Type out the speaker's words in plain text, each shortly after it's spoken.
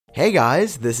Hey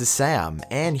guys, this is Sam,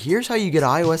 and here's how you get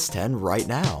iOS 10 right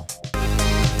now.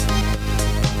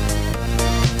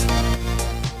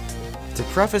 To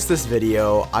preface this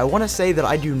video, I want to say that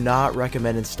I do not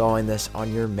recommend installing this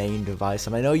on your main device,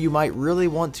 and I know you might really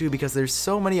want to because there's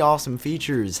so many awesome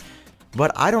features,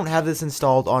 but I don't have this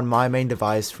installed on my main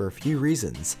device for a few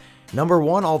reasons. Number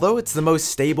one, although it's the most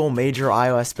stable major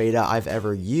iOS beta I've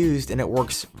ever used and it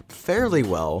works fairly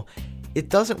well, it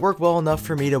doesn't work well enough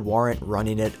for me to warrant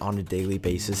running it on a daily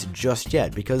basis just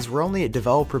yet, because we're only at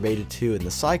developer beta 2 in the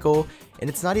cycle, and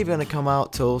it's not even going to come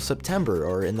out till September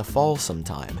or in the fall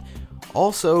sometime.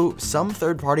 Also, some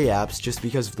third-party apps, just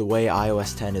because of the way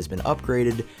iOS 10 has been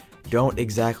upgraded, don't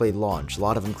exactly launch. A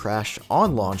lot of them crash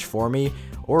on launch for me,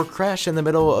 or crash in the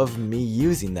middle of me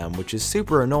using them, which is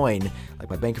super annoying. Like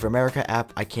my Bank of America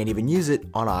app, I can't even use it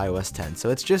on iOS 10, so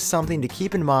it's just something to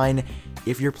keep in mind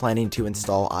if you're planning to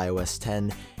install iOS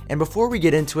 10. And before we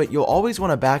get into it, you'll always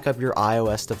want to back up your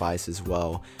iOS device as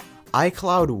well.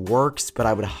 iCloud works, but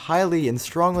I would highly and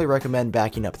strongly recommend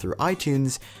backing up through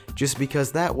iTunes, just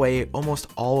because that way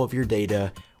almost all of your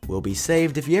data will be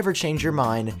saved if you ever change your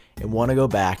mind and want to go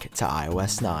back to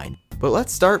iOS 9. But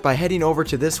let's start by heading over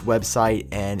to this website,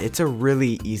 and it's a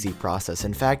really easy process.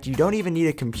 In fact, you don't even need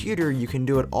a computer, you can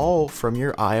do it all from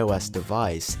your iOS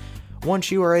device. Once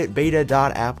you are at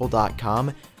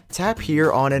beta.apple.com, tap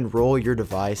here on Enroll Your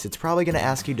Device. It's probably going to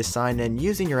ask you to sign in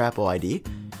using your Apple ID,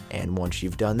 and once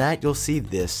you've done that, you'll see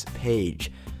this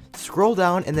page. Scroll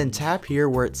down and then tap here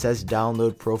where it says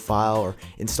Download Profile or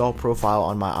Install Profile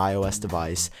on my iOS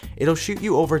device. It'll shoot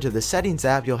you over to the Settings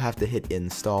app. You'll have to hit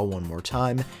Install one more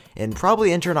time, and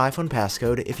probably enter an iPhone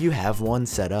passcode if you have one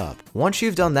set up. Once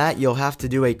you've done that, you'll have to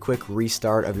do a quick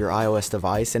restart of your iOS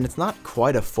device, and it's not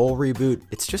quite a full reboot,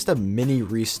 it's just a mini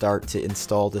restart to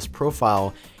install this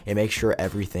profile and make sure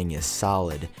everything is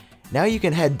solid. Now you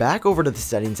can head back over to the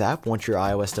Settings app once your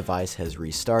iOS device has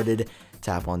restarted,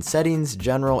 tap on Settings,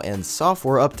 General, and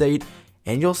Software Update,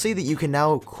 and you'll see that you can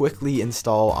now quickly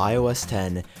install iOS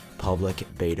 10 Public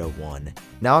Beta 1.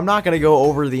 Now I'm not going to go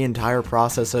over the entire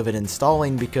process of it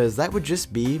installing because that would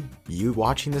just be you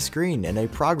watching the screen and a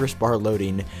progress bar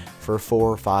loading for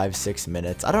 4, 5, 6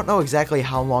 minutes. I don't know exactly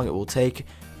how long it will take,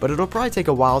 but it'll probably take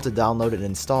a while to download and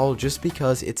install just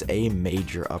because it's a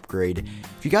major upgrade.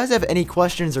 If you guys have any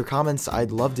questions or comments,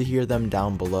 I'd love to hear them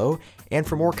down below. And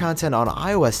for more content on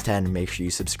iOS 10, make sure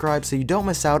you subscribe so you don't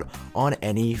miss out on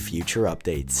any future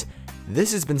updates.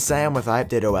 This has been Sam with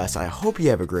iUpdateOS. I hope you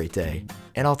have a great day,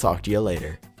 and I'll talk to you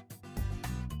later.